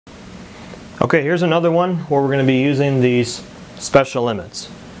Okay, here's another one where we're going to be using these special limits.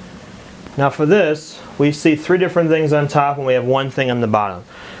 Now for this, we see three different things on top and we have one thing on the bottom.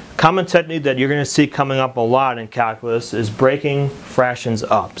 Common technique that you're going to see coming up a lot in calculus is breaking fractions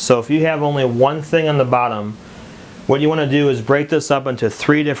up. So if you have only one thing on the bottom, what you want to do is break this up into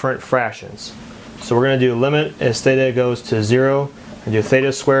three different fractions. So we're going to do limit as theta goes to 0, and do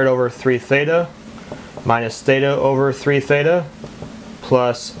theta squared over 3 theta minus theta over 3 theta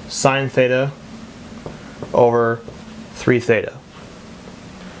plus sine theta over 3 theta.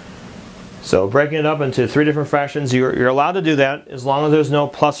 So breaking it up into three different fractions, you're allowed to do that as long as there's no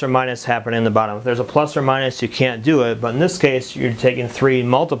plus or minus happening in the bottom. If there's a plus or minus, you can't do it, but in this case you're taking 3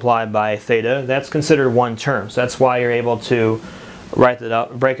 multiplied by theta. That's considered one term, so that's why you're able to write it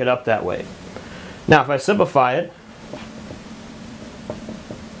up, break it up that way. Now if I simplify it,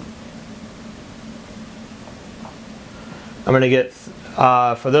 I'm going to get,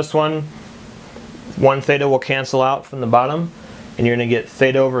 for this one, 1 theta will cancel out from the bottom, and you're going to get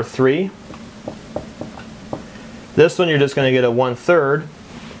theta over 3. This one you're just going to get a 1/3,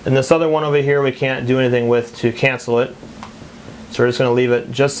 and this other one over here we can't do anything with to cancel it. So we're just going to leave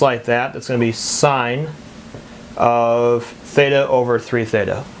it just like that. It's going to be sine of theta over 3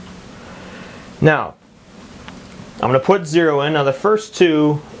 theta. Now, I'm going to put 0 in. Now the first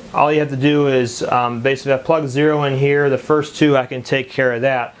two, all you have to do is basically if I plug 0 in here, the first two I can take care of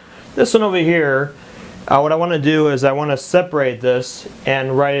that. This one over here, what I want to do is I want to separate this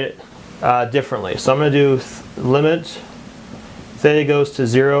and write it differently. So I'm going to do limit theta goes to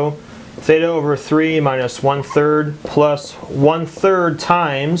 0, theta over 3 minus 1/3 plus 1/3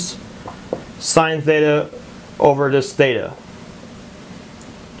 times sine theta over this theta.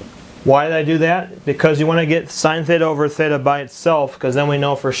 Why did I do that? Because you want to get sine theta over theta by itself, because then we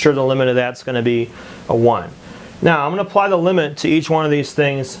know for sure the limit of that's going to be a 1. Now I'm going to apply the limit to each one of these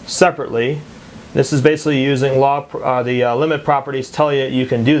things separately. This is basically using the limit properties tell you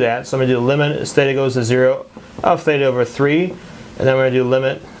can do that. So I'm going to do limit as theta goes to 0 of theta over 3, and then I'm going to do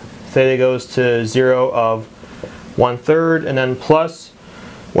limit theta goes to 0 of 1/3, and then plus.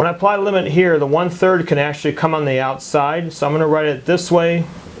 When I apply limit here, the 1/3 can actually come on the outside, so I'm going to write it this way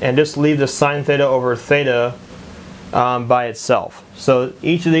and just leave the sine theta over theta by itself. So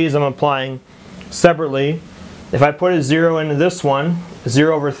each of these I'm applying separately. If I put a 0 into this one,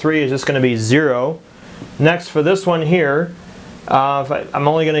 0 over 3 is just going to be 0. Next for this one here, I'm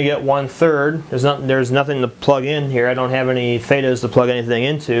only going to get 1/3. There's nothing to plug in here. I don't have any thetas to plug anything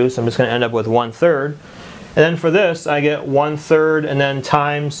into, so I'm just going to end up with 1/3. And then for this, I get 1/3 and then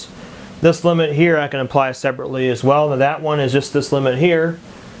times this limit here I can apply separately as well. Now that one is just this limit here.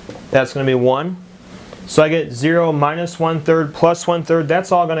 That's going to be 1. So I get 0 minus 1/3 plus 1/3.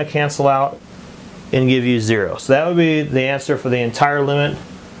 That's all going to cancel out and give you 0. So that would be the answer for the entire limit.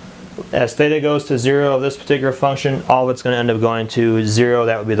 As theta goes to 0 of this particular function, all of it's going to end up going to 0.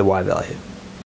 That would be the y value.